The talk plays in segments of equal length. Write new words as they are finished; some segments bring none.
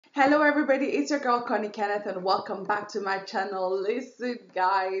Hello everybody, it's your girl Connie Kenneth and welcome back to my channel. Listen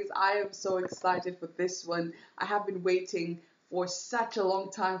guys, I am so excited for this one. I have been waiting for such a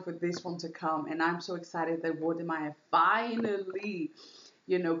long time for this one to come, and I'm so excited that WODE MAYA finally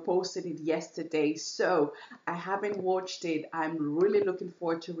posted it yesterday. So I haven't watched it. I'm really looking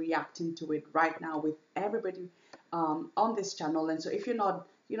forward to reacting to it right now with everybody on this channel. And so if you're not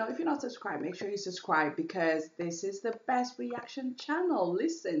if you're not subscribed, make sure you subscribe because this is the best reaction channel.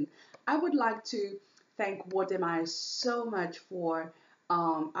 Listen, I would like to thank WODE MAYA so much for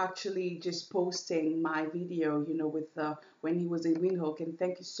actually just posting my video, with when he was in Windhoek, and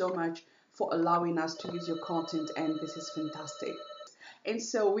thank you so much for allowing us to use your content, and this is fantastic. And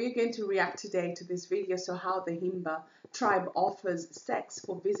so we're going to react today to this video, so how the Himba tribe offers sex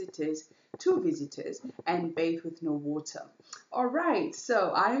for visitors to visitors and bathe with no water. All right,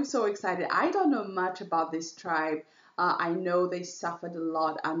 so I am so excited. I don't know much about this tribe. I know they suffered a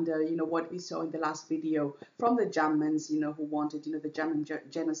lot under, what we saw in the last video from the Germans, who wanted, the German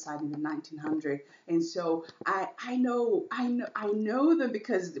genocide in the 1900s. And so I know them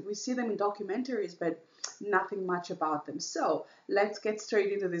because we see them in documentaries, but nothing much about them. So let's get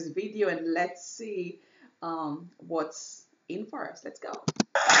straight into this video and let's see what's in for us. Let's go.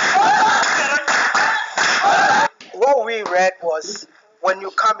 What we read was when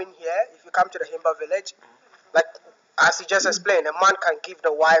you come in here, if you come to the Himba village, like as he just explained, a man can give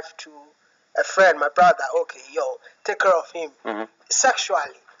the wife to a friend, my brother, okay, yo, take care of him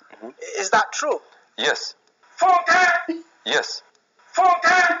sexually. Is that true? Yes. Yes.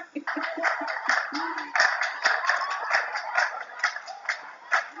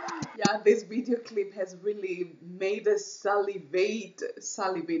 Yeah, this video clip has really made us salivate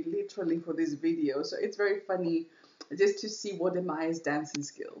literally for this video. So it's very funny just to see WODE MAYA's dancing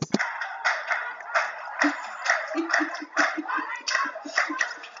skills.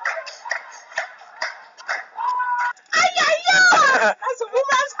 That's a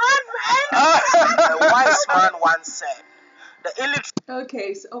woman's hand, man. A wise man once said, the illiterate.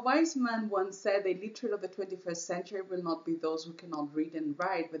 Okay, so a wise man once said, the illiterate of the 21st century will not be those who cannot read and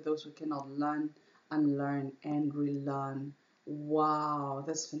write, but those who cannot learn, unlearn, and relearn. Wow,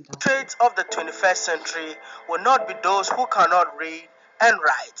 that's fantastic. Traits of the 21st century will not be those who cannot read and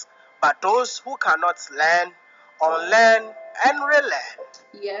write, but those who cannot learn, unlearn, and relearn.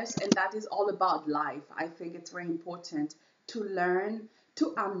 Yes, and that is all about life. I think it's very important to learn,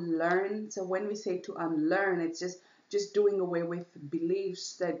 to unlearn. So when we say to unlearn, it's just doing away with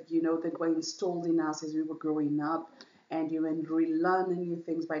beliefs that that were installed in us as we were growing up, and relearning new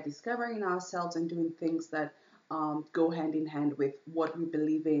things by discovering ourselves and doing things that go hand in hand with what we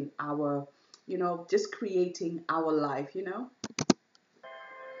believe in, our just creating our life.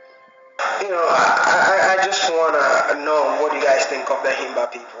 I just want to know what you guys think of the Himba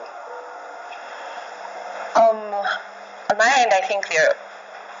people. On my end, I think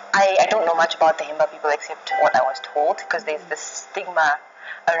I don't know much about the Himba people except what I was told, because there's this stigma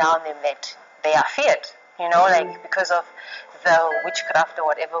around them that they are feared, like because of the witchcraft or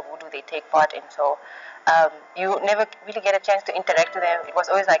whatever voodoo they take part in. So you never really get a chance to interact with them. It was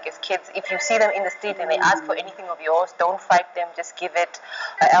always like, as kids, if you see them in the street and they ask for anything of yours, don't fight them, just give it,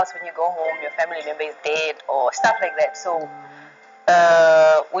 or else when you go home your family member is dead or stuff like that. So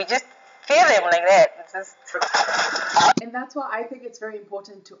we just fear them like that. It's just... And that's why I think it's very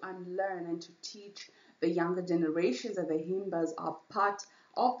important to unlearn and to teach the younger generations that the Himbas are part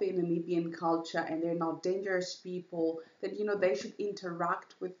of the Namibian culture and they're not dangerous people, that they should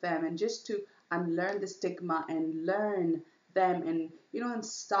interact with them, and just to unlearn the stigma and learn them, and and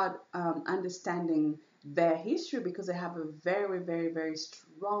start understanding their history, because they have a very, very, very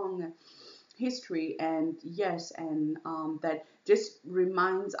strong history. And yes, and that just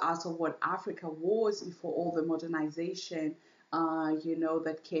reminds us of what Africa was before all the modernization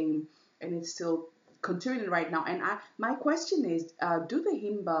that came, and it's still continuing right now. And my question is, do the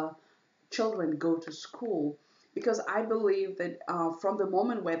Himba children go to school? Because I believe that from the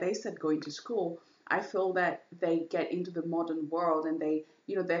moment where they start going to school, I feel that they get into the modern world and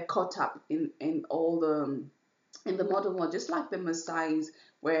they're caught up in all the in the modern world, just like the Maasais,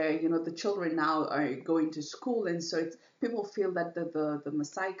 where the children now are going to school, and so people feel that the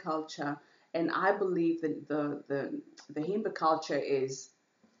Maasai culture, and I believe that the Himba culture is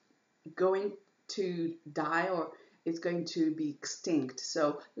going to die, or it's going to be extinct.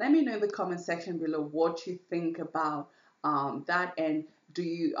 So let me know in the comment section below what you think about that, and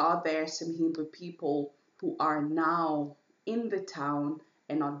are there some Himba people who are now in the town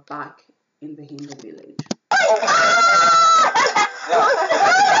and not back in the Himba village?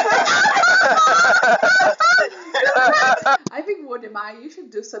 I think WODE MAYA, you should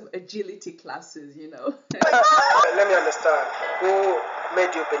do some agility classes, you know. Let me understand. Who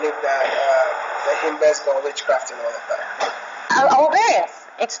made you believe that the Himbas got witchcraft and all of that? Our parents.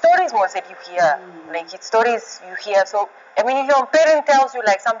 It's stories most that you hear. Like, it's stories you hear. So, I mean, if your parent tells you,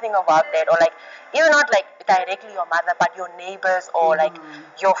 like, something about that, or, like, even not, like, directly your mother, but your neighbors, or, like,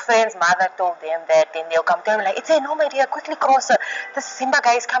 your friend's mother told them that, then they'll come to them, like, it's a no, my dear, quickly cross. This Himba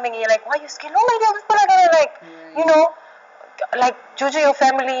guy is coming. And you're like, why are you scared? No, my dear, people are gonna, like, you know, like, juju your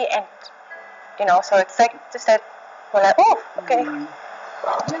family, and, you know, so it's, like, just that, we're like, oh, okay.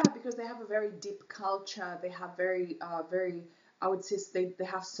 Yeah, because they have a very deep culture. They have very, I would say they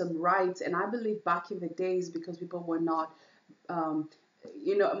have some rights. And I believe back in the days, because people were not,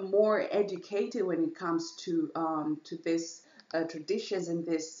 more educated when it comes to this traditions and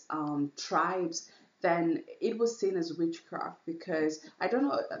this tribes, then it was seen as witchcraft. Because I don't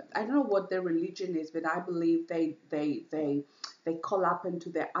know what their religion is, but I believe they call up into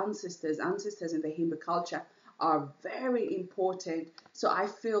their ancestors in the Himba culture are very important. So I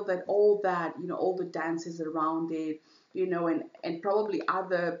feel that all that, all the dances around it, and probably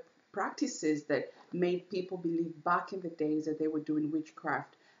other practices that made people believe back in the days that they were doing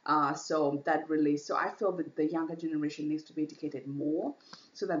witchcraft. So I feel that the younger generation needs to be educated more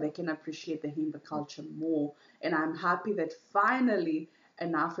so that they can appreciate the Himba culture more. And I'm happy that finally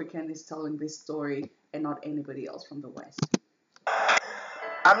an African is telling this story and not anybody else from the West.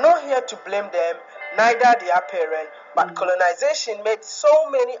 I'm not here to blame them, neither their parent, but colonization made so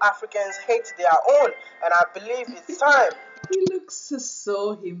many Africans hate their own, and I believe it's time He looks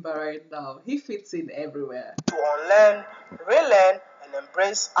so Himba right now. He fits in everywhere. to unlearn, relearn, and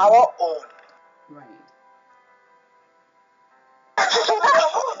embrace our own. Right.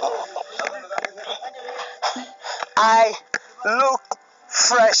 I look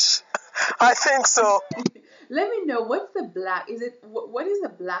fresh. I think so. Let me know, what's the black? What is the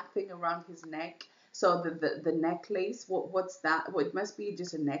black thing around his neck? So the necklace. What's that? Well, it must be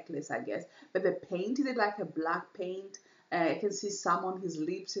just a necklace, I guess. But the paint, is it like a black paint? I can see some on his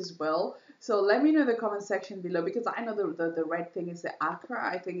lips as well. So let me know in the comment section below, because I know the red thing is the ochre.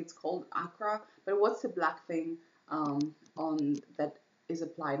 I think it's called ochre. But what's the black thing on that is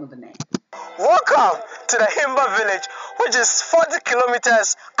applied on the neck? Welcome to the Himba village, which is 40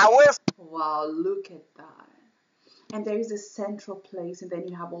 kilometers away. Wow, look at that. And there is a central place, and then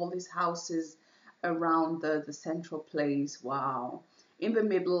you have all these houses around the central place. Wow. In the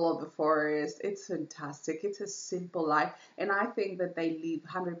middle of the forest. It's fantastic. It's a simple life. And I think that they live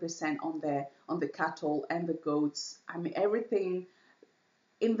 100% on the cattle and the goats. I mean, everything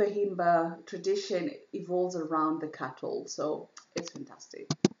in the Himba tradition evolves around the cattle. So it's fantastic.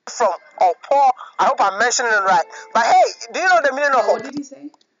 From Opo, I hope I'm mentioning it right. But hey, do you know the meaning of What did he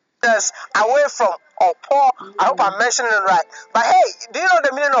say? Away from Opo, I hope I'm mentioning it right. But hey, do you know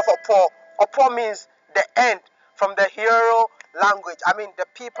the meaning of Opo? Opo means the end, from the Herero language. I mean, the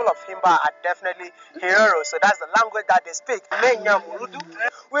people of Himba are definitely Herero, so that's the language that they speak.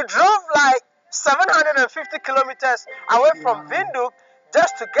 We drove like 750 kilometers away from Windhoek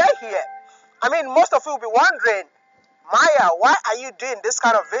just to get here. I mean, most of you will be wondering, Maya, why are you doing this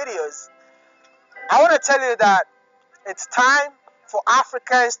kind of videos? I want to tell you that it's time for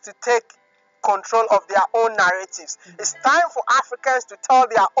Africans to take control of their own narratives. It's time for Africans to tell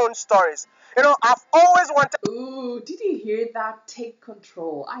their own stories. You know, I've always wanted... Ooh, did you hear that? Take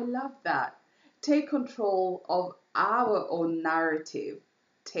control. I love that. Take control of our own narrative.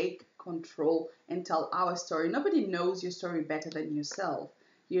 Take control and tell our story. Nobody knows your story better than yourself,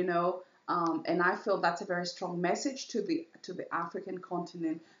 you know. And I feel that's a very strong message to the African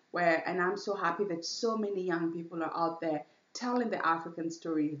continent, and I'm so happy that so many young people are out there telling the African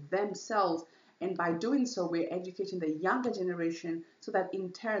story themselves. And by doing so, we're educating the younger generation so that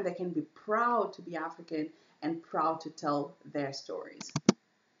in turn they can be proud to be African and proud to tell their stories.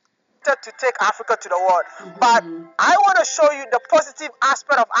 To take Africa to the world, but I want to show you the positive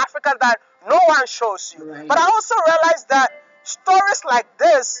aspect of Africa that no one shows you. Right. But I also realize that stories like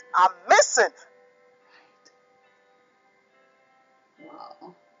this are missing.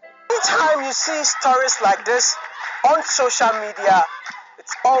 Wow. Anytime you see stories like this on social media,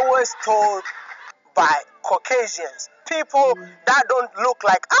 it's always told by Caucasians, people that don't look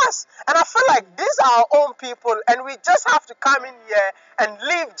like us. And I feel like these are our own people, and we just have to come in here and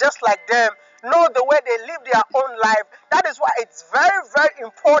live just like them, know the way they live their own life. That is why it's very, very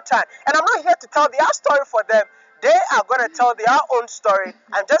important. And I'm not here to tell their story for them. They are going to tell their own story.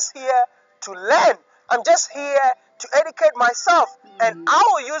 I'm just here to learn. I'm just here to educate myself. And I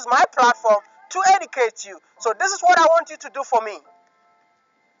will use my platform to educate you. So this is what I want you to do for me.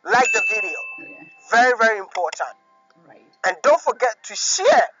 Like the video. Yeah. Very, very important. Right. And don't forget to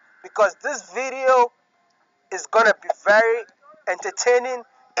share, because this video is going to be very entertaining,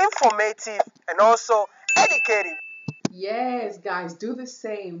 informative, and also educative. Yes, guys, do the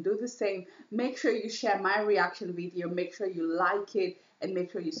same. Do the same. Make sure you share my reaction video. Make sure you like it, and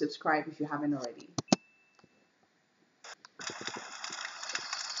make sure you subscribe if you haven't already.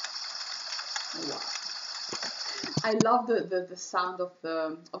 Wow. I love the sound of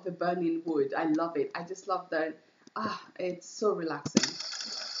the burning wood. I love it. I just love that. It's so relaxing.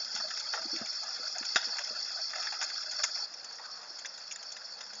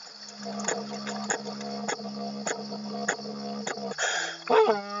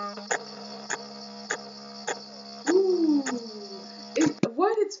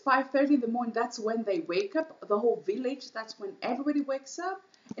 When it's 5:30 in the morning, that's when they wake up. The whole village. That's when everybody wakes up,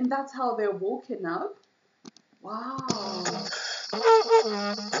 and that's how they're woken up. Wow.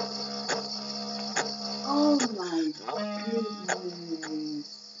 Oh my goodness.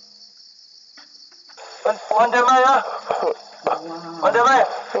 WODE MAYA. Wow. WODE MAYA.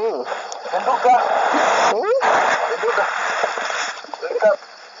 Benduka. Benduka. Wake up.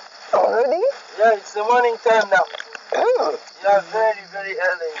 Already? Yeah, it's the morning time now. Oh. Yeah, very, very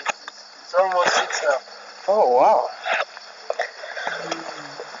early. It's almost 6 now. Oh, wow.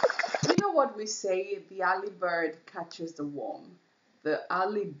 You know what we say? The early bird catches the worm. The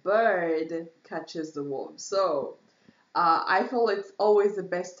early bird catches the worm. So I feel it's always the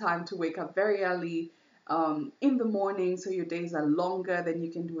best time to wake up very early in the morning, so your days are longer, then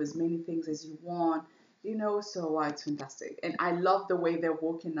you can do as many things as you want, you know, so it's fantastic. And I love the way they're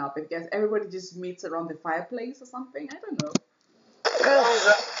waking up. I guess everybody just meets around the fireplace or something. I don't know.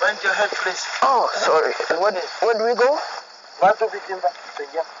 Bend your head, please. Oh, sorry. And where do we go? Bantu Himba.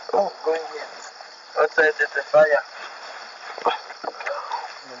 Yeah. Oh. Going here. Outside at the fire.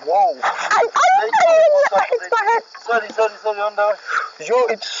 Whoa. Sorry, on the way. Yo,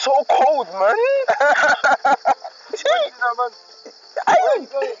 it's so cold, man. I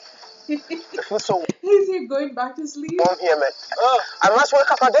feel so Is he going back to sleep? warm here, man. I must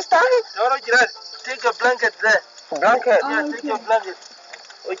wake up at this time? No, take your blanket there. Blanket. Yeah, Oh, take your okay. blanket.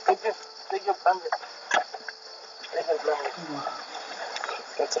 Wait, take your blanket. Take your blanket. Wow.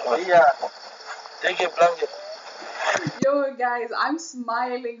 That's hot. Yeah. Take your blanket. Yo, guys, I'm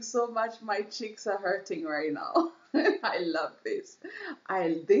smiling so much my cheeks are hurting right now. I love this.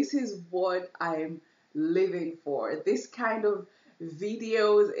 This is what I'm living for. This kind of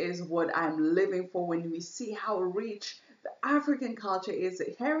videos is what I'm living for, when we see how rich the African culture is,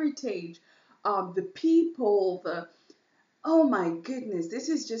 the heritage, the people, oh my goodness, this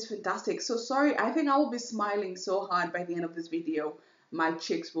is just fantastic. So sorry, I think I will be smiling so hard by the end of this video. My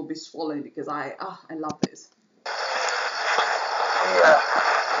cheeks will be swollen because I love this. Yeah.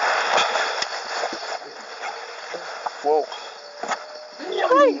 Whoa.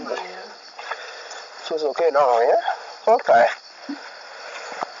 So it's okay now, yeah? Okay.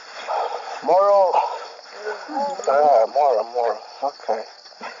 Moro. Moro. Okay.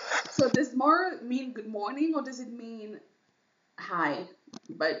 So does Moro mean good morning, or does it mean hi?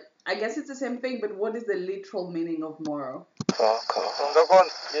 But I guess it's the same thing, but what is the literal meaning of Moro? Okay.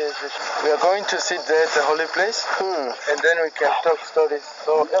 Yes. We are going to sit there at the holy place, and then we can talk stories.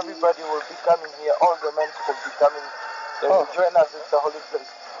 So everybody will be coming here. All the men will be coming. They will join us at the holy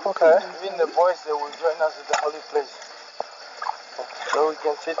place. Okay. Even the boys, they will join us at the holy place. So we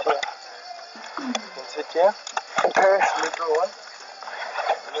can sit here. Okay. Little one.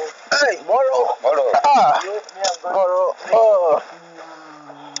 Hey, Moro. Me, I'm going. Moro. Oh.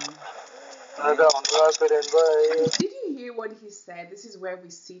 Did you hear what he said? This is where we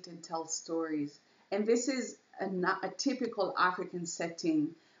sit and tell stories. And this is a typical African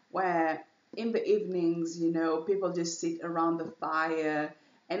setting where in the evenings, you know, people just sit around the fire.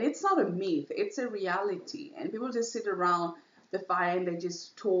 And it's not a myth, it's a reality. And people just sit around the fire and they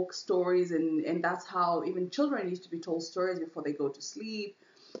just talk stories. And that's how even children used to be told stories before they go to sleep.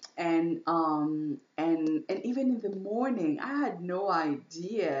 And even in the morning, I had no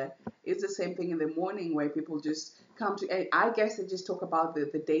idea. It's the same thing in the morning where people just come to, I guess they just talk about the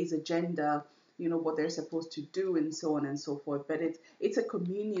day's agenda, you know, what they're supposed to do and so on and so forth. But it's a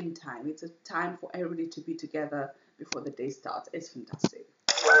communion time. It's a time for everybody to be together before the day starts. It's fantastic.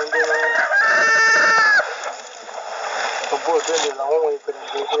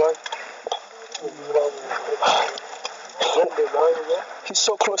 He's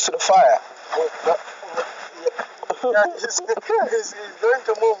so close to the fire. Yeah, he's going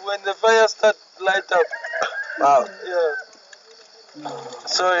to move when the fire starts light up. Wow. Yeah.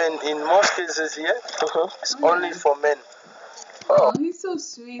 So in most cases here, it's only for men. Oh, he's so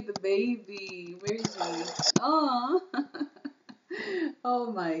sweet, the baby. Where is he? Oh. Oh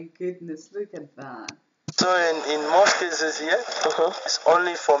my goodness, look at that. So in most cases here, it's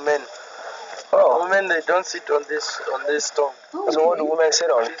only for men. Oh. Women, they don't sit on this stone. Oh, So what do women sit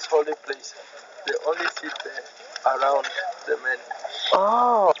on? This holy place. They only sit there around the men.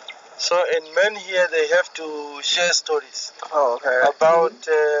 Oh. So in men here, they have to share stories Oh, okay. about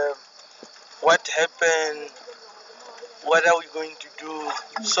what happened, what are we going to do.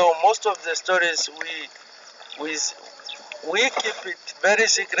 So most of the stories we keep it very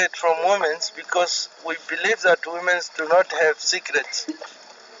secret from women because we believe that women do not have secrets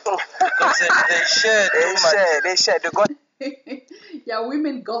because they share too much. They share. They got. Yeah,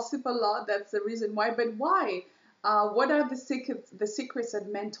 women gossip a lot. That's the reason why. But why? What are the secrets that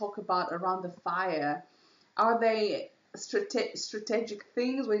men talk about around the fire? Are they strategic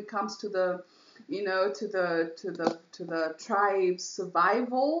things when it comes to the, to the tribe's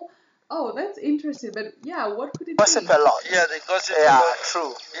survival? Oh, that's interesting. But yeah, what could it Gossip be? a lot. Yeah, they gossip a Yeah, lot.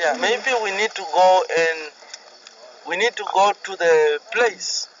 true. Yeah, maybe we need to go to the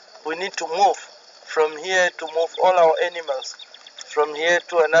place. We need to move from here to move all our animals from here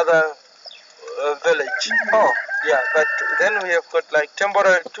to another village. Oh. Yeah, but then we have got like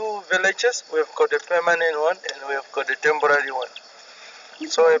temporary 2 villages. We have got a permanent one and we have got a temporary one.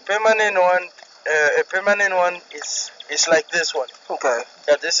 So a permanent one is like this one. Okay.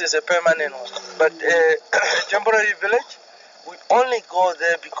 Yeah, this is a permanent one. But a temporary village, we only go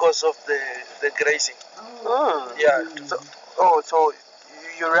there because of the grazing. Mm. Yeah. So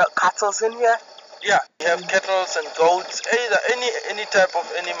you cattle in here? Yeah, you have cattle and goats, either any type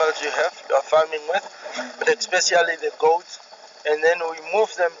of animals you are farming with, but especially the goats, and then we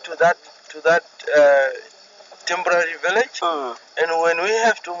move them to that temporary village. And when we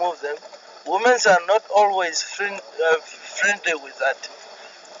have to move them, women are not always friendly with that.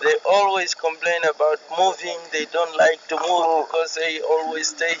 They always complain about moving. They don't like to move because they always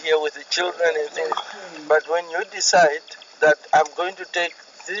stay here with the children and things. But when you decide that I'm going to take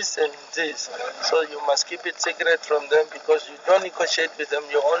this and this, so you must keep it secret from them because you don't negotiate with them.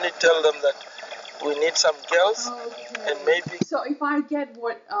 You only tell them that we need some girls and maybe. So if I get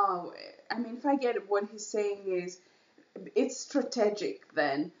what he's saying is, it's strategic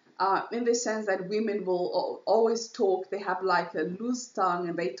then. In the sense that women will always talk, they have like a loose tongue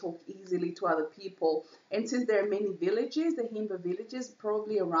and they talk easily to other people. And since there are many villages, the Himba villages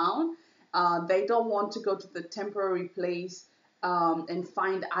probably around, they don't want to go to the temporary place and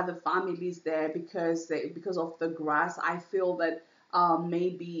find other families there because of the grass. I feel that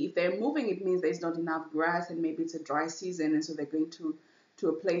maybe if they're moving, it means there's not enough grass and maybe it's a dry season, and so they're going to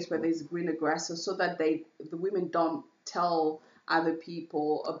a place where there's greener grass, so that the women don't tell other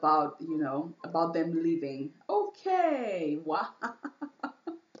people about them leaving. Okay, wow.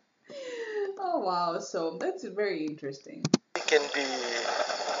 Oh wow, so that's very interesting. It can be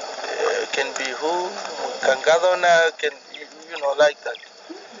who Kangadona can like that,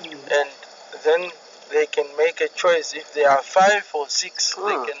 and then they can make a choice. If they are 5 or 6, they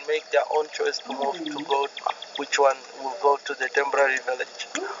can make their own choice to move to go. Which one will go to the temporary village?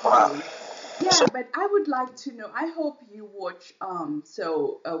 Wow. Yeah, but I would like to know. I hope you watch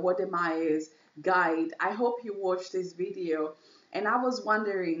WODE MAYA's guide. I hope you watch this video. And I was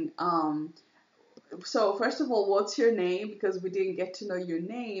wondering, so first of all, what's your name? Because we didn't get to know your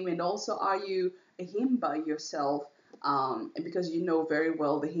name, and also, are you a Himba yourself? Because you know very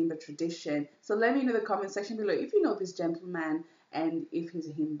well the Himba tradition. So let me know in the comment section below if you know this gentleman and if he's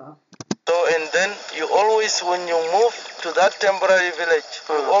a Himba. So, and then you always, when you move to that temporary village,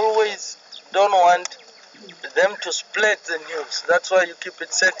 you always don't want them to split the news. That's why you keep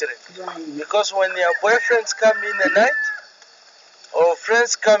it secret. Right. Because when your boyfriends come in the night, or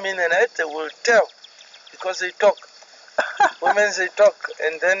friends come in the night, they will tell. Because they talk. Women, they talk.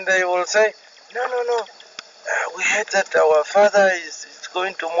 And then they will say, no. We heard that our father is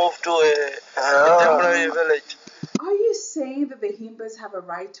going to move to a temporary village. Are you saying that the Himbas have a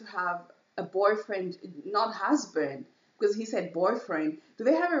right to have a boyfriend, not husband? Because he said boyfriend. Do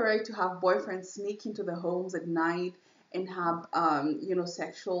they have a right to have boyfriends sneak into the homes at night and have,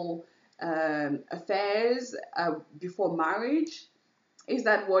 sexual affairs before marriage? Is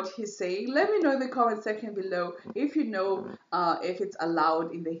that what he's saying? Let me know in the comment section below if you know if it's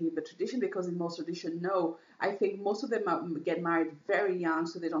allowed in the Himba tradition, because in most traditions, no. I think most of them get married very young,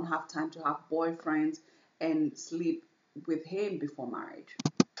 so they don't have time to have boyfriends and sleep with him before marriage.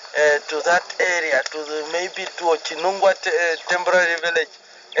 To that area, maybe to Ochinungwa temporary village.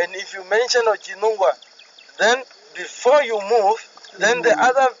 And if you mention Ochinungwa, then before you move, then the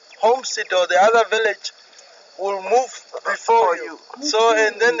other homestead or the other village will move before you. So,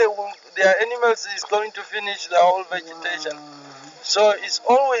 and then their animals is going to finish the whole vegetation. So it's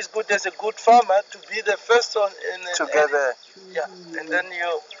always good as a good farmer to be the first one Together. Yeah, and then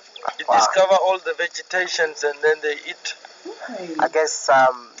you discover all the vegetations and then they eat. Okay. I guess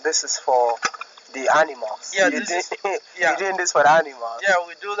this is for the animals. Yeah, You're doing this for the animals. Yeah,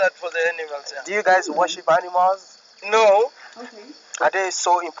 we do that for the animals. Yeah. Do you guys worship animals? No. Okay. Are they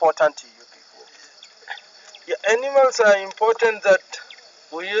so important to you people? Yeah, animals are important that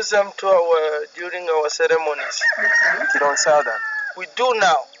we use them during our ceremonies. You don't sell them? We do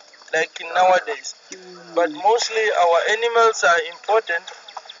now, like in nowadays. But mostly our animals are important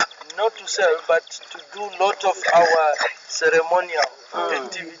not to sell, but to do a lot of our ceremonial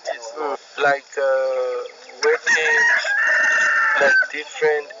activities, like weddings, like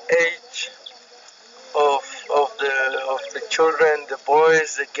different age of the children, the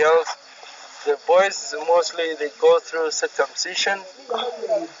boys, the girls. The boys mostly they go through circumcision,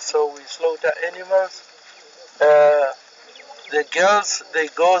 so we slaughter animals. The girls they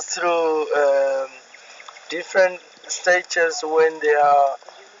go through different stages when they are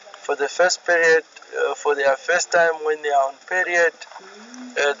for the first period, for their first time when they are on period.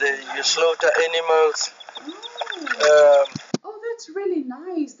 You slaughter animals. Oh, that's really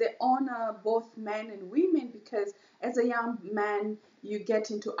nice. They honor both men and women because as a young man, you get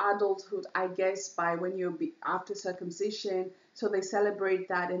into adulthood, I guess, by when you be after circumcision. So they celebrate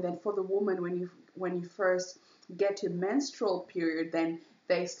that, and then for the woman, when you first get your menstrual period, then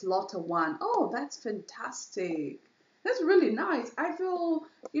they slaughter one. Oh, that's fantastic. That's really nice. I feel,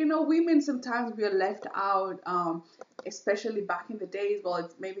 women sometimes we are left out, especially back in the days. Well,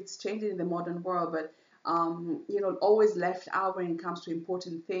 maybe it's changing in the modern world, but always left out when it comes to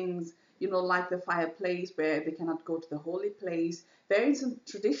important things, like the fireplace where they cannot go to the holy place. There are some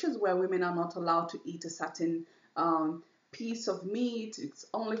traditions where women are not allowed to eat a certain piece of meat. It's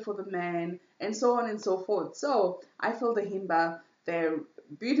only for the men, and so on and so forth. So I feel the Himba, they're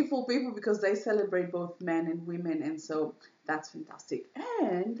beautiful people because they celebrate both men and women, and so that's fantastic.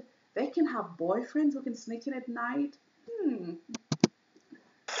 And they can have boyfriends who can sneak in at night.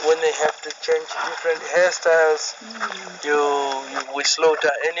 When they have to change different hairstyles, we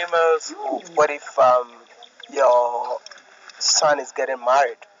slaughter animals. What if your son is getting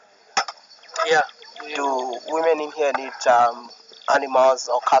married? Yeah. Do women in here need animals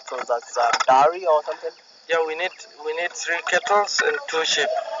or cattle as dowry or something? Yeah, we need 3 cattle and 2 sheep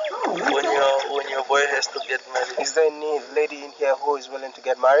when your boy has to get married. Is there any lady in here who is willing to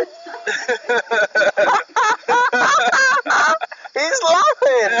get married? He's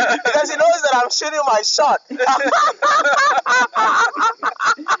laughing because he knows that I'm shooting my shot.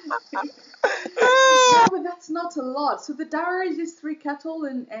 Yeah, but that's not a lot. So the dowry is just 3 cattle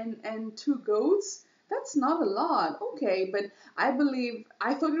and 2 goats. That's not a lot. Okay, but I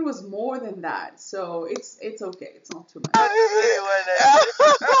thought it was more than that. So it's okay. It's not too much.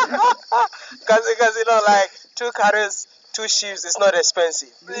 Because like 2 cattle, 2 sheep is not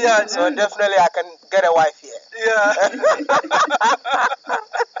expensive. Yeah. So definitely I can get a wife here. Yeah.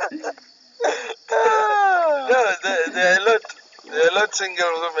 No, there are a lot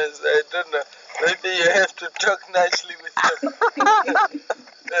single women. I don't know. Maybe you have to talk nicely with them.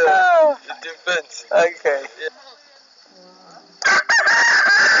 It depends. Okay. Yeah.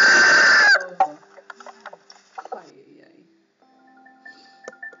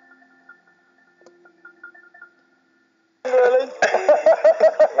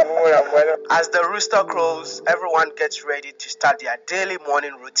 As the rooster crows, everyone gets ready to start their daily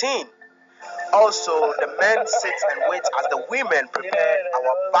morning routine. Also, the men sit and wait as the women prepare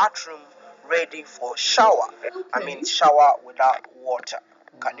our bathroom ready for shower. I mean, shower without water.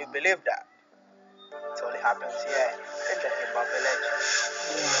 Can you believe that? It only happens here in the Himba village.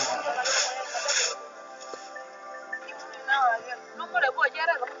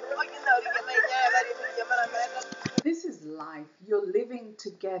 This is life. You're living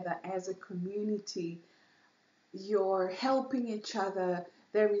together as a community. You're helping each other.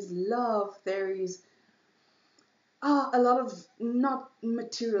 There is love. There is a lot of not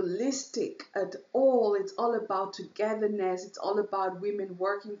materialistic at all. It's all about togetherness. It's all about women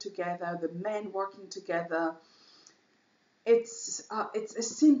working together, the men working together. It's a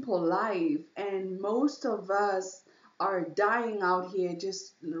simple life, and most of us are dying out here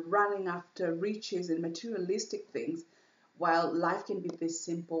just running after riches and materialistic things, while life can be this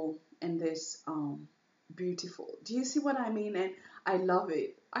simple and this beautiful. Do you see what I mean? And I love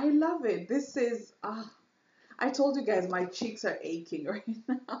it. I love it. This is I told you guys my cheeks are aching right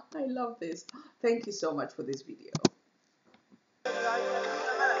now. I love this. Thank you so much for this video.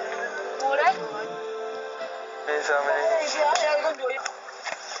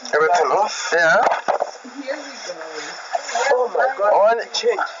 Everything off? Yeah. Here we go. Oh my God.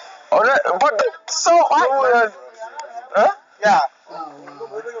 Change. But it's so hot. Huh? Yeah. Oh,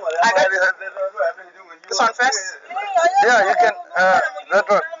 wow. This one first. Yeah, you can. That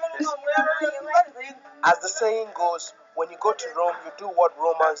one. As the saying goes, when you go to Rome, you do what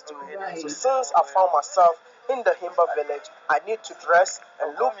Romans do. Right. So since I found myself in the Himba village, I need to dress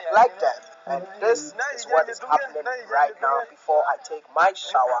and look like that. And this is what is happening right now before I take my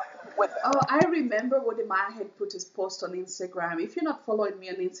shower with them. Oh, I remember WODE MAYA had put his post on Instagram. If you're not following me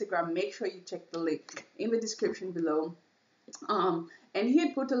on Instagram, make sure you check the link in the description below. And he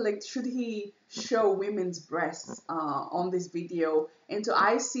had put a link, should he show women's breasts on this video? And so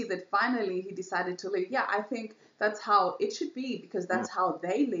I see that finally he decided to live. Yeah, I think that's how it should be, because that's how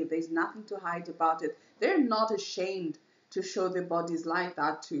they live. There's nothing to hide about it. They're not ashamed to show their bodies like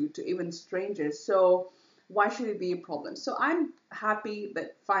that to even strangers. So why should it be a problem? So I'm happy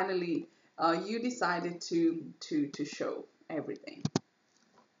that finally you decided to show everything.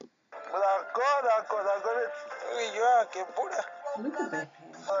 Look at the hair.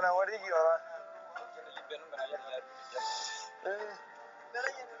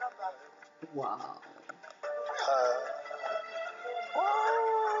 Wow.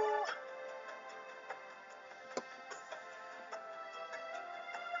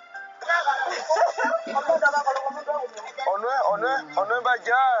 Onwe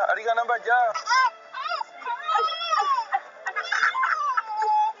baja, arigana baja.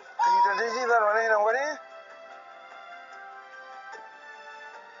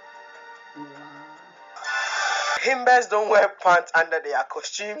 Himbas don't wear pants under their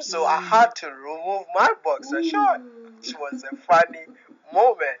costume, so I had to remove my boxer short. It was a funny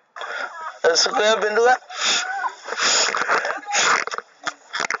moment.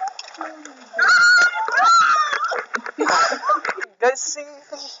 Guys, see?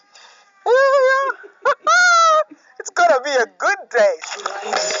 It's gonna be a good day.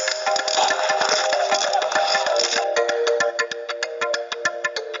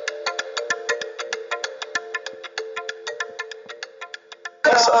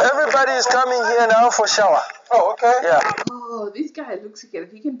 So everybody is coming here now for shower. Oh, okay. Yeah. Oh, this guy looks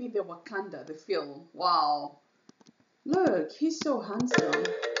like he can be the Wakanda, the film. Wow. Look, he's so handsome.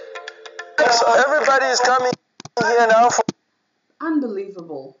 So everybody is coming here now for.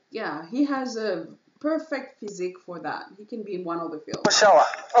 Unbelievable. Yeah, he has a perfect physique for that. He can be in one of the films. Shower.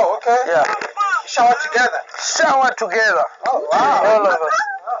 Oh, okay. Yeah. Shower together. Shower together. Oh, wow. All of us.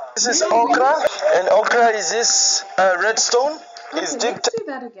 This is ochre, and ochre is this red stone. Okay, It's let's do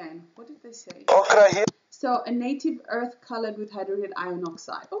that again. What did they say? ochre here. So, a native earth colored with hydrogen iron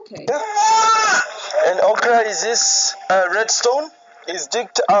oxide. Okay. And ochre is this red stone. It's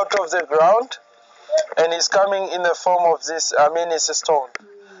digged out of the ground, and it's coming in the form of this. I mean, it's a stone.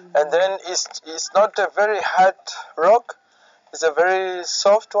 And then it's not a very hard rock. It's a very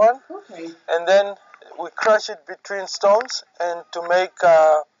soft one. Okay. And then we crush it between stones and to make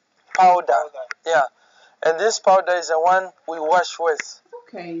powder. Yeah. And this powder is the one we wash with.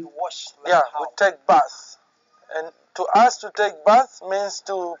 Okay. Wash. Yeah, we take bath. And to us to take bath means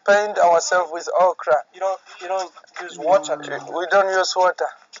to paint ourselves with ochre. You don't use water. We don't use water.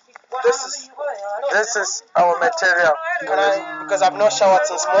 This is our material. Because I've not showered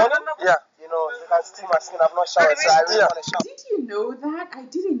since morning. Yeah. You can see my skin. I've not showered, so I really want to shower. Did you know that? I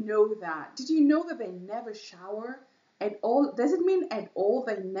didn't know that. Did you know that they never shower at all? Does it mean at all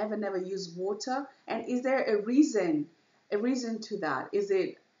they never use water? And is there a reason to that? Is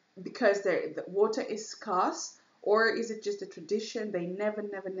it because the water is scarce, or is it just a tradition? They never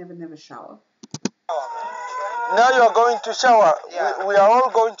shower. Now you are going to shower. Yeah. We are all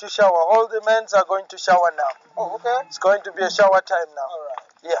going to shower. All the men are going to shower now. Oh, okay. It's going to be a shower time now. All right.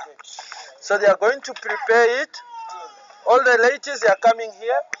 Yeah. So they are going to prepare it. All the ladies, they are coming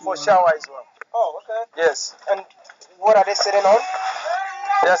here for shower as well. Oh, okay. Yes. And what are they sitting on?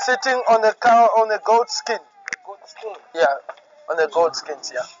 They are sitting on the goat skin. Goat skin. Yeah. On the goat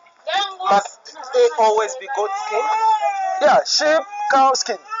skins, yeah. Must it always be goat skin? Yeah, sheep, cow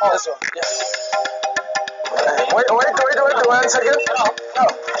skin. Also. Yeah. Wait 1 second. No.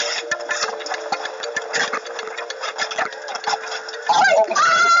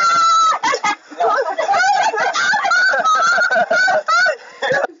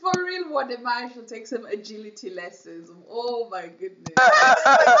 For real, WODE MAYA should take some agility lessons. Oh my goodness.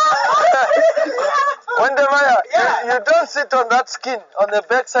 WODE MAYA, you don't sit on that skin, on the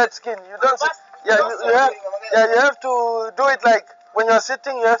backside skin. You don't sit. Yeah, you have to do it like, when you're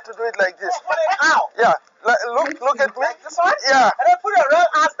sitting, you have to do it like this. Ow! Yeah, look at me. This one? Yeah. And then put your real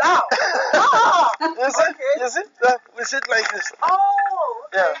ass down. You see? You see? We sit like this. Oh,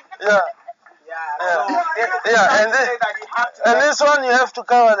 okay. Yeah. Yeah, And this one you have to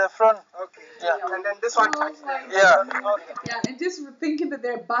cover the front. Okay. Yeah. And then this one touch. Yeah. Okay. Yeah, and just thinking that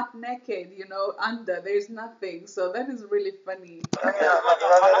they're butt naked, under, there's nothing. So that is really funny. So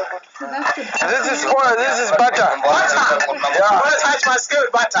that's the This is butter. Butter. You want to touch my skin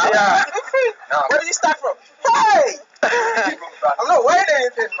with butter? Yeah. Where do you start from? Hey! I'm not wearing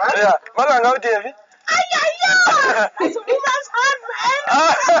anything, man. Yeah. Malanga out here. It's a woman's hand, man.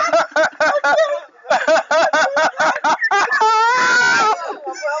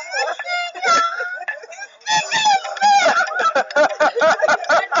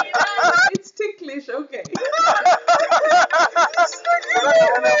 It's ticklish, okay.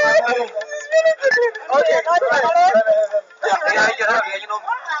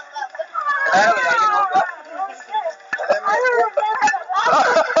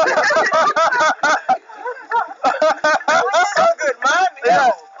 So good, man. Yeah.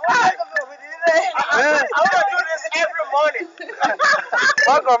 I want to do this every morning.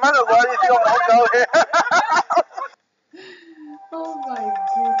 Oh my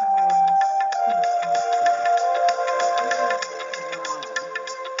goodness.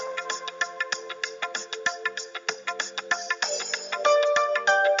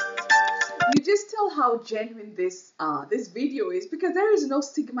 You just tell how genuine this video is, because there is no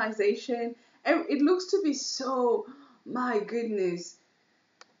stigmatization. It looks to be so, my goodness.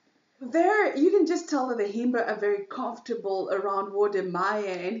 There, you can just tell that the Himba are very comfortable around WODE Maya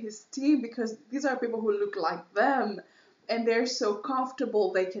and his team, because these are people who look like them, and they're so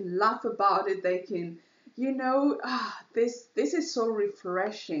comfortable. They can laugh about it. They can, this is so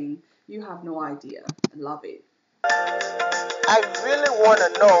refreshing. You have no idea. I love it. I really want to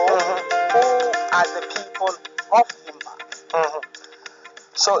know who are the people of Himba.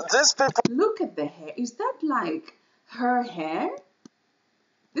 So these people. Look at the hair. Is that like her hair?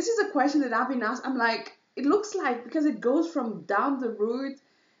 This is a question that I've been asked. I'm like, it looks like, because it goes from down the root.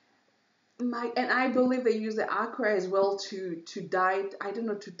 And I believe they use the ochre as well to dye. I don't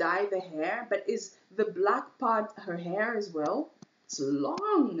know, to dye the hair. But is the black part her hair as well? It's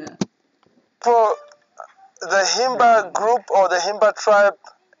long. For the Himba group or the Himba tribe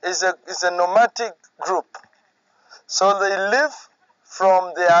is a nomadic group. So they live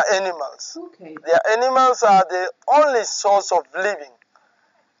from their animals. Okay. Their animals are the only source of living.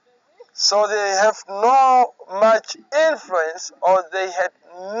 So they have no much influence, or they had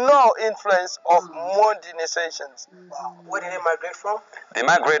no influence of modernizations. Wow. Where did they migrate from? They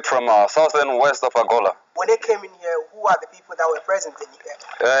migrate from southern west of Angola. When they came in here, who are the people that were present in here?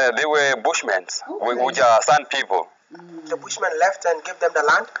 They were Bushmen, Okay. which are San people. The Bushmen left and gave them the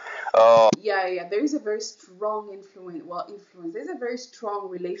land? Yeah. There is a very strong influence. There's a very strong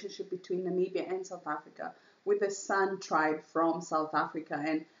relationship between Namibia and South Africa with the San tribe from South Africa,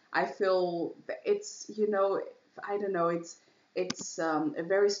 and I feel that it's, I don't know, it's a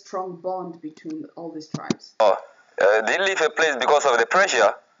very strong bond between all these tribes. They leave a place because of the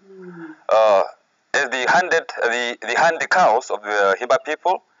pressure. As they handed the cows of the Himba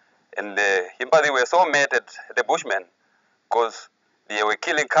people, and the Himba, they were so mad at the Bushmen because they were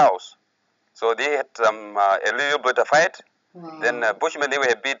killing cows. So they had a little bit of fight. Wow. Then Bushmen, they were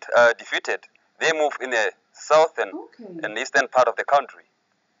a bit defeated. They moved in the southern and eastern part of the country.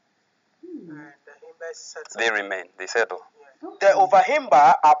 And the Himba settled. They remain, they settle. The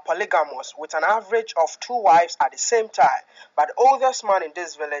Ovahimba are polygamous with an average of 2 wives at the same time, but the oldest man in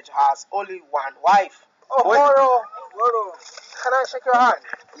this village has only 1 wife. Oh, Moro, can I shake your hand?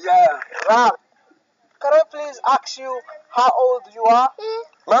 Yeah. Ram, can I please ask you how old you are?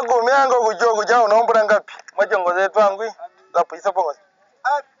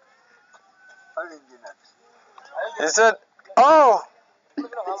 He said, oh,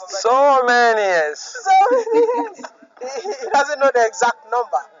 so many years. So many years. He doesn't know the exact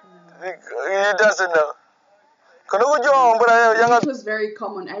number. He doesn't know. It was very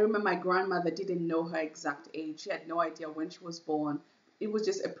common. I remember my grandmother didn't know her exact age. She had no idea when she was born. It was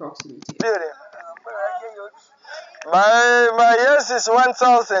just approximated. Really? My years is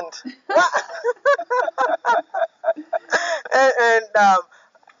 1,000. and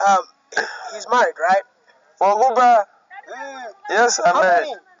he's married, right? Waguba. Yes, I'm How married.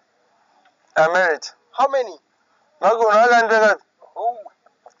 many? I'm married. How many?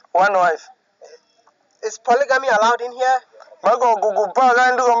 One wife. Is polygamy allowed in here?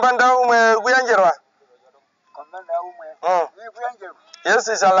 Yes,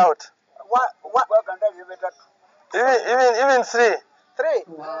 it's allowed. What? Even 3. 3?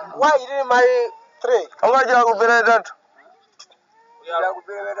 Wow. Why you didn't marry 3?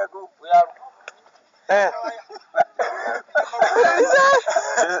 What did he say?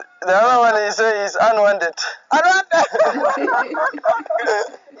 The other one he say is unwanted. Unwanted.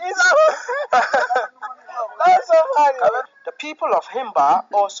 That's so funny. The people of Himba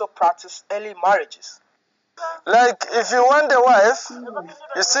also practice early marriages. Like if you want a wife,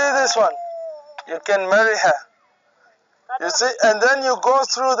 you see this one, you can marry her. You see, and then you go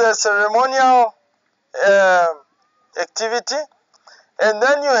through the ceremonial activity, and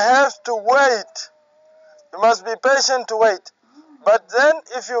then you have to wait. You must be patient to wait. But then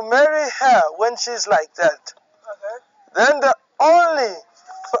if you marry her when she's like that, then the only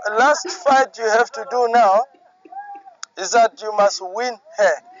last fight you have to do now is that you must win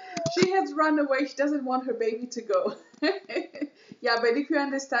her. She has run away. She doesn't want her baby to go. Yeah, but if you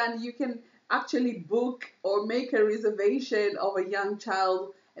understand, you can actually book or make a reservation of a young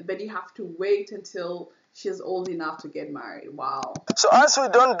child, but you have to wait until she's old enough to get married. Wow. So as we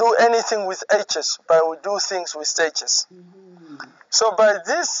don't do anything with H's, but we do things with H's. So by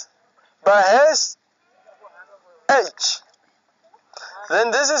her age,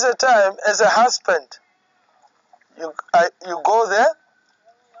 then this is a time as a husband, you go there,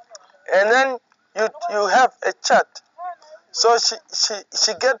 and then you have a chat. So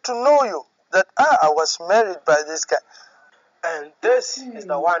she get to know you, that I was married by this guy. And this is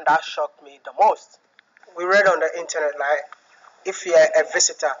the one that shocked me the most. We read on the internet, like, if you're a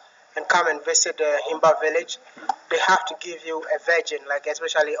visitor and come and visit the Himba village, they have to give you a virgin, like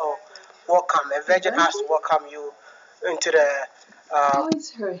especially, welcome. A virgin has to welcome you into the... Oh,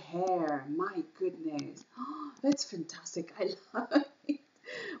 it's her hair. My goodness. That's fantastic. I love it.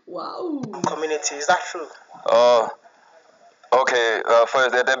 Wow. community. Is that true? Okay. For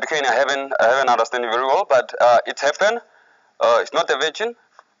the beginning, I haven't understood very well, but it happened. It's not a virgin.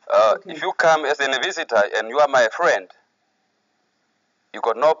 Okay. If you come as a visitor and you are my friend, you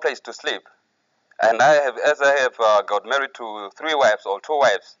got no place to sleep. And I have got married to 3 wives or 2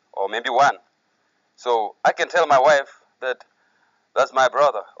 wives or maybe 1. So I can tell my wife that that's my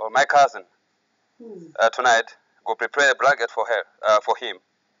brother or my cousin. Tonight, go prepare a blanket for her, for him.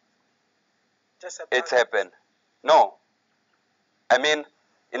 Just a It's happened. No. I mean,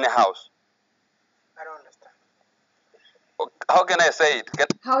 in a house. I don't understand. How can I say it?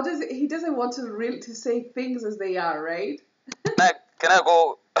 How does it, he doesn't want to say things as they are, right? Can I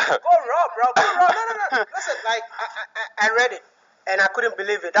go? Go raw, bro. Go raw. No. Listen, like, I read it, and I couldn't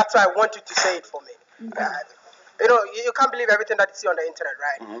believe it. That's why I want you to say it for me. You can't believe everything that you see on the internet,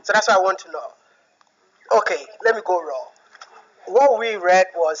 right? So that's why I want to know. Okay, let me go raw. What we read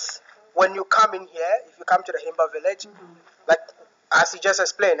was, when you come in here, if you come to the Himba village, like, as you just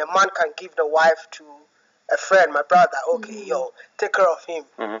explained, a man can give the wife to a friend, my brother, okay, take care of him,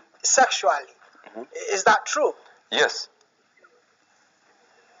 sexually. Is that true? Yes.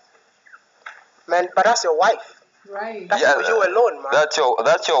 Man, but that's your wife. Right. That's for you alone, man. That's your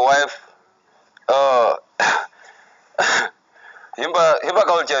wife. Himba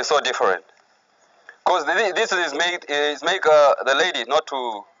culture is so different. Because this is make the lady not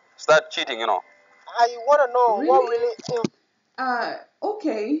to start cheating, I want to know what really...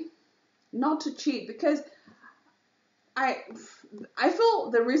 Okay, not to cheat, because I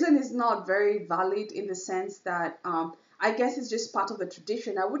feel the reason is not very valid, in the sense that I guess it's just part of the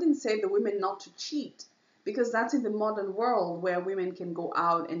tradition. I wouldn't say the women not to cheat, because that's in the modern world where women can go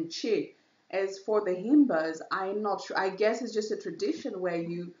out and cheat. As for the Himbas, I'm not sure. I guess it's just a tradition where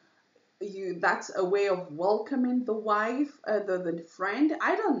you that's a way of welcoming the wife, the friend.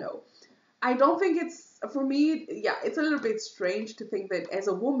 I don't know. I don't think it's, for me, it's a little bit strange to think that as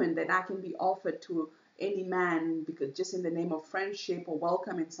a woman that I can be offered to any man, because just in the name of friendship or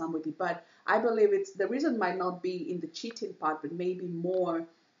welcoming somebody. But I believe the reason might not be in the cheating part, but maybe more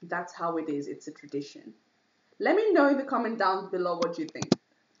that's how it is. It's a tradition. Let me know in the comment down below what you think.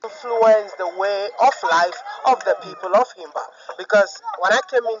 Influence the way of life of the people of Himba. Because when I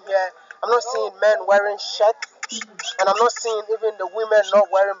came in here, I'm not seeing men wearing shirt, and I'm not seeing even the women not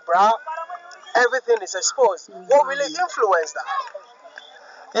wearing bra. Everything is exposed. What really influenced that?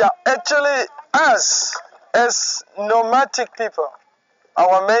 Yeah, actually, us as nomadic people,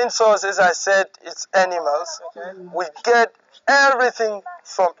 our main source, as I said, is animals. We get everything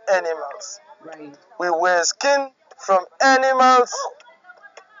from animals. Right. We wear skin from animals.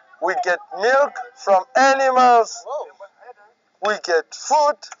 We get milk from animals. We get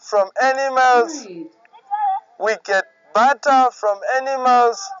food from animals. Right. We get butter from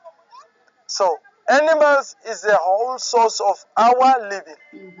animals. So animals is the whole source of our living.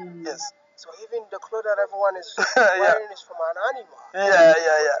 Yes. So even the clothes that everyone is wearing is from an animal.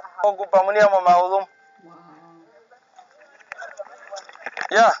 Wow.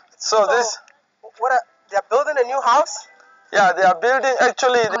 Yeah. So this. They're building a new house? Yeah, they are building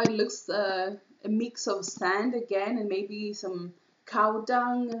actually. Oh, it looks a mix of sand again and maybe some cow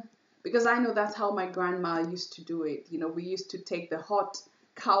dung. Because I know that's how my grandma used to do it. You know, we used to take the hot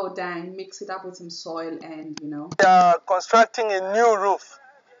cow dung, mix it up with some soil, and They are constructing a new roof.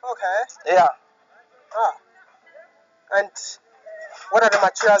 Okay. Yeah. Ah. And what are the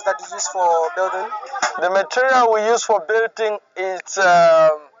materials that you use for building? The material we use for building is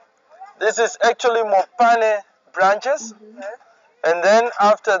this is actually mopane branches, and then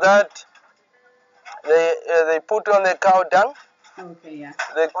after that they put on the cow dung. Okay, yeah.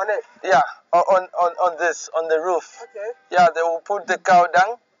 On it? Yeah, on this, on the roof. Okay. Yeah, they will put the cow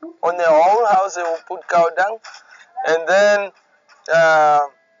dung on the whole house. They will put cow dung, and then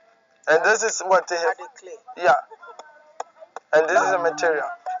and this is what they have. Added clay. Yeah, and this is the material.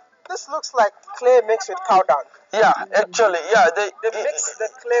 This looks like clay mixed with cow dung. Yeah, actually, yeah, They mix the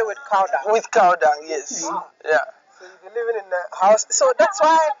clay with cow dung. with cow dung. Yes. Yeah. So you're living in a house. So that's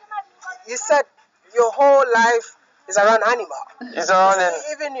why you said your whole life is around animal. It's around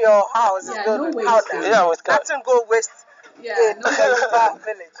Even your house is Yeah, built no with waste. cow dung. Yeah, with cow. Nothing go waste Yeah, in no the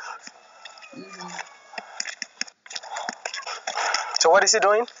village. So what is he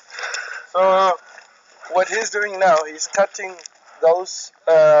doing? So what he's doing now, he's cutting those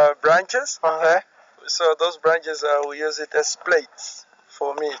branches. Okay. So those branches, we use it as plates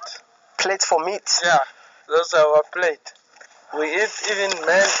for meat. Plate for meat. Yeah, those are our plate. We eat, even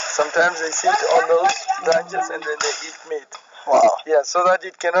men, sometimes they sit on those branches and then they eat meat. Wow. Yeah, so that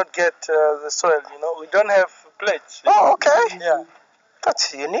it cannot get the soil, We don't have plates. Oh, okay. Yeah.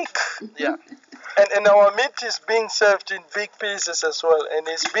 That's unique. Yeah. And our meat is being served in big pieces as well, and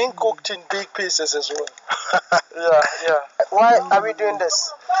it's being cooked in big pieces as well. Yeah. Why are we doing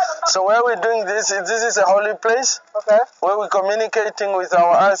this? So where we're doing this is a holy place Okay. where we're communicating with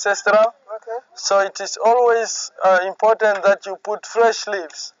our ancestral. Okay. So it is always important that you put fresh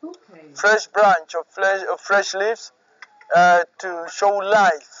leaves, Okay. fresh branch of fresh leaves to show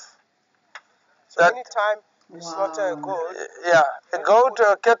life. So That- anytime you slaughter a goat, Yeah, a goat,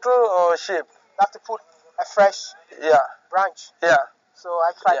 a cattle, or a sheep. you have to put a fresh Yeah, branch. yeah, So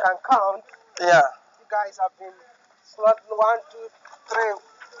if I Yeah. can count, yeah. you guys have been slaughtered 1, 2, 3.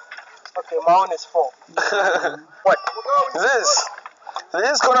 Okay, my own is 4. What? This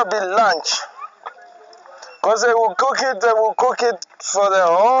is gonna be lunch. Cause they will cook it for the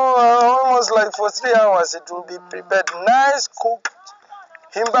whole, almost like for 3 hours. It will be prepared, nice cooked,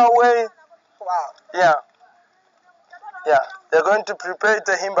 Himba way. Wow. Yeah. They're going to prepare it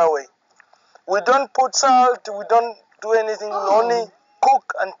the Himba way. We don't put salt. We don't do anything. We only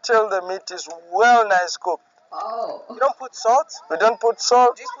cook until the meat is well nice cooked. Oh. You don't put salt? We don't put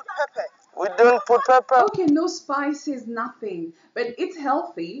salt. Just put pepper. We don't put pepper. Okay, no spices, nothing. But it's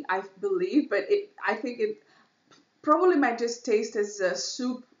healthy, I believe. But I think it probably might just taste as a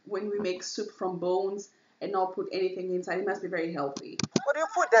soup when we make soup from bones and not put anything inside. It must be very healthy. What do you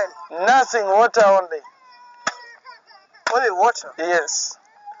put then? Nothing. Water only. Only water. Yes.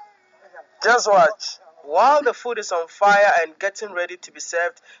 Just watch. While the food is on fire and getting ready to be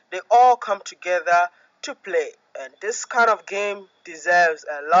served, they all come together to play. And this kind of game deserves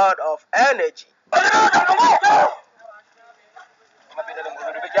a lot of energy. Where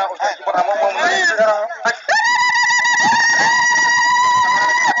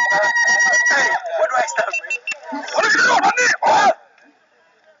do I start, man?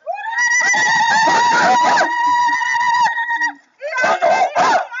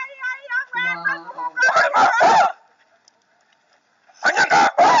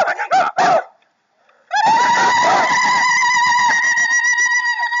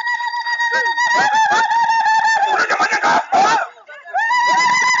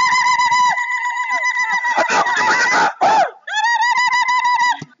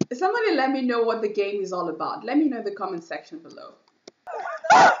 Somebody let me know what the game is all about. Let me know in the comment section below.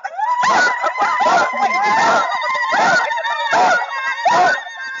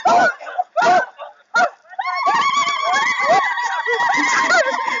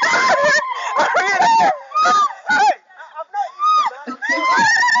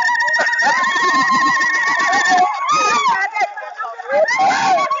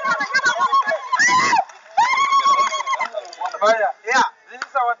 Yeah. This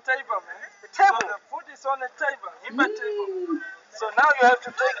is our table, man. The table. So the food is on the table, Himba table. So now you have to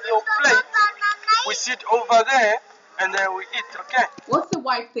take your plate. We sit over there and then we eat, okay? What's the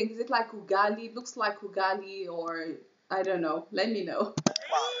white thing? Is it like ugali? It looks like ugali, or I don't know. Let me know.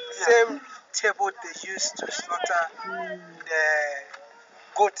 Wow. Same table they used to slaughter the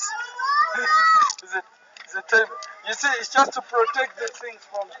goats. It's a table. You see, it's just to protect the things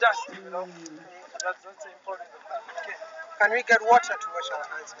from dust, That's important. Okay. Can we get water to wash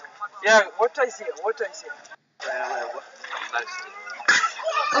our hands? Yeah, water is here. Water is here.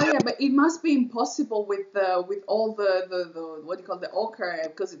 Oh yeah, but it must be impossible with all the what do you call the ochre,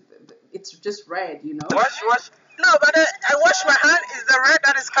 because it's just red, you know. Wash. No, but I wash my hand. Is the red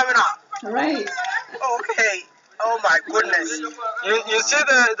that is coming out? Right. Okay. Oh my goodness. You see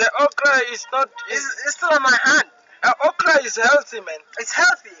the okra is not. It's still on my hand. Okra is healthy, man. It's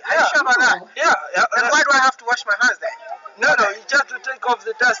healthy. Are you sure about that? Yeah. Then why do I have to wash my hands then? No, you just to take off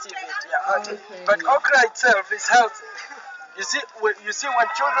the dust a bit. Yeah. Okay. But okra itself is healthy. You see when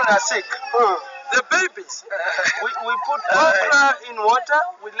children are sick, the babies, we put okra in water,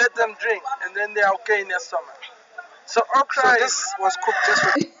 we let them drink, and then they are okay in their stomach. So okra this was cooked just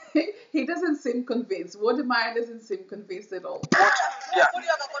with He doesn't seem convinced. WODE MAYA doesn't seem convinced at all. water. yeah,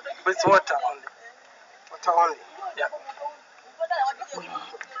 with water only. Water only. Yeah,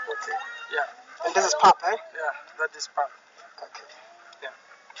 Okay. yeah, And this is pap, eh? yeah. That is pap. Okay.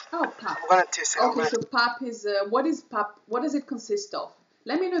 Oh, pap. I'm gonna taste it. Okay, so pap is what is pap? What does it consist of?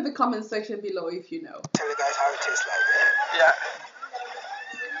 Let me know in the comment section below if you know. Tell you guys how it tastes like.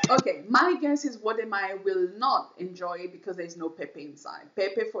 Yeah. Okay, my guess is WODE MAYA will not enjoy it because there's no pepper inside.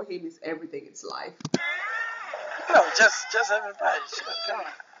 Pepper for him is everything. It's life. No, just everybody. Come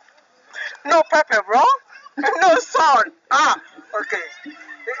on. No pepper, bro. No salt. Okay.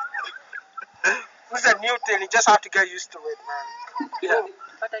 This is a new thing. You just have to get used to it, man. Yeah.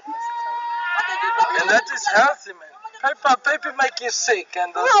 And that is healthy, man. Pepper make you sick,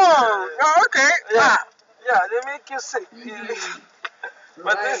 and those, No, okay. yeah, they make you sick.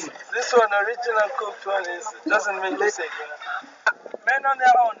 But Right. this one, original cooked one, doesn't make you sick. Men on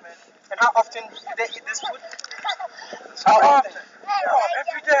their own, man. And how often do they eat this food? How often?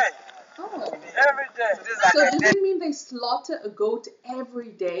 Every day. Oh. Every day. This is So like does it mean they slaughter a goat every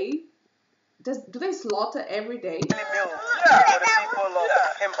day? Do they slaughter every day? a daily meal Yeah. for the people of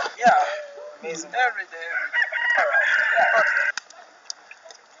Himba. Yeah. Amazing. Every day.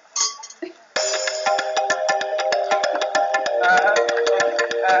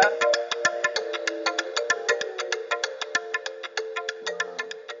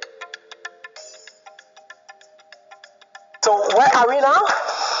 So where are we now?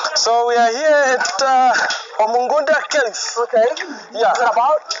 So we are here at Omungunda Cave. Okay. Yeah. What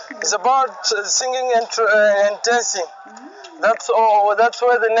about? It's about singing and dancing. That's all. That's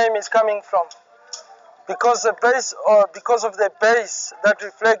where the name is coming from. Because the bass, or because of the bass that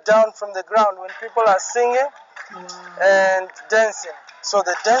reflect down from the ground when people are singing and dancing. So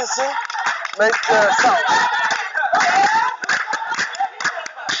the dancing makes the sound.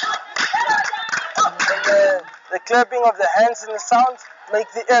 And the clapping of the hands and the sound make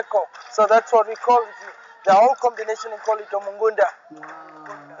the echo. So that's what we call it. The whole combination we call it Omungunda.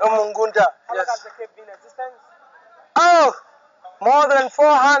 Omungunda. How long Yes. has the cave been in existence? Oh, more than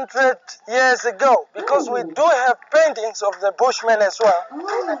 400 years ago, because we do have paintings of the Bushmen as well.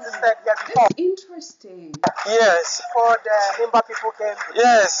 Oh, Existed here before. that's interesting. Yes, Before the Himba people came.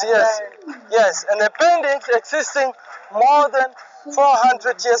 yes, yes. And the paintings existing more than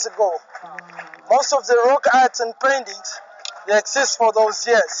 400 years ago. Most of the rock arts and paintings, they exist for those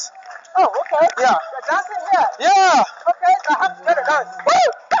years. Oh, okay. Yeah. You're dancing here. Yeah. Okay, I have to get a dance.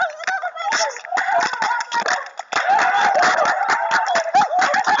 Woo!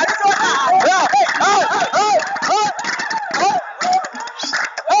 I need to watch out. Yeah.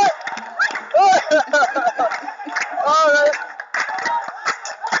 All right.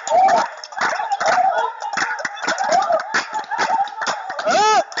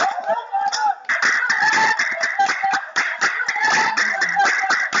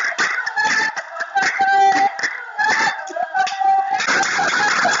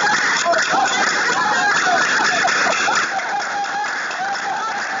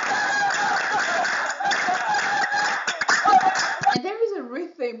 And there is a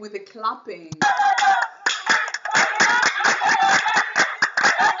rhythm with the clapping.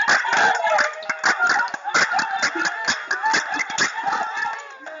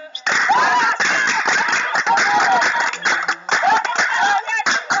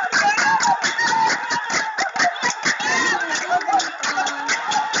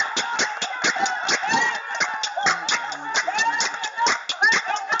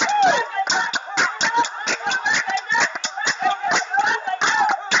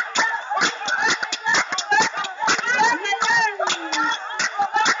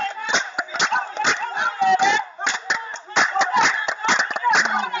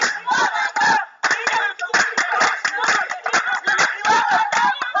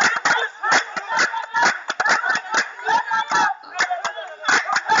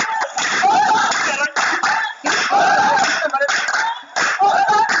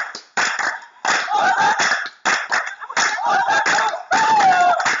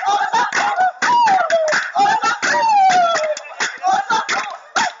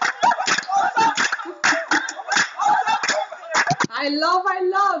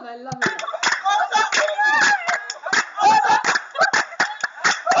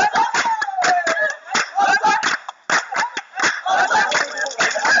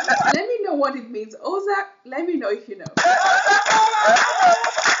 what it means. Ozak, let me know if you know.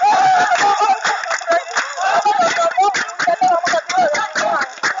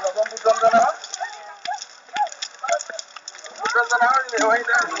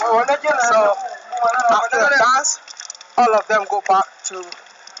 So after the dance, all of them go back to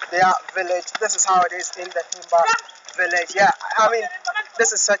their village. This is how it is in the Himba village. Yeah, I mean,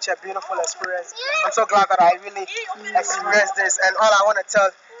 this is such a beautiful experience. I'm so glad that I really experienced this. And all I want to tell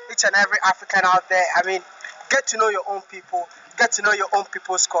each and every African out there, I mean, get to know your own people, get to know your own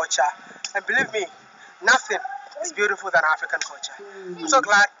people's culture. And believe me, nothing is beautiful than African culture. I'm so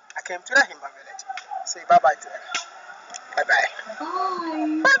glad I came to the Himba village. Say bye-bye to them. Bye-bye.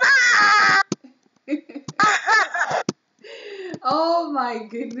 Bye. Oh my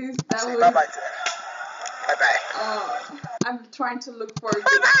goodness, that Say was. bye-bye to them. Bye-bye. I'm trying to look for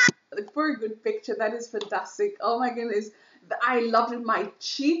a good picture. That is fantastic. Oh my goodness, I loved it. My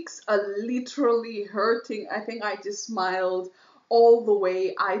cheeks are literally hurting. I think I just smiled all the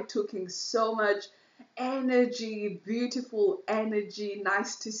way. I took in so much energy, beautiful energy.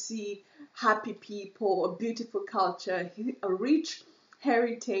 Nice to see happy people, a beautiful culture, a rich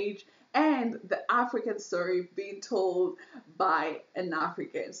heritage, and the African story being told by an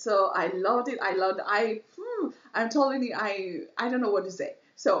African. So I loved it. I loved it. I'm telling you, I don't know what to say.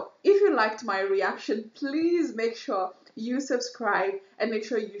 So if you liked my reaction, please make sure you subscribe and make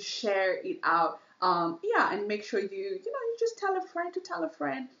sure you share it out. Yeah, and make sure you just tell a friend to tell a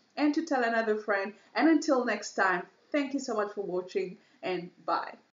friend and to tell another friend. And until next time, thank you so much for watching and bye.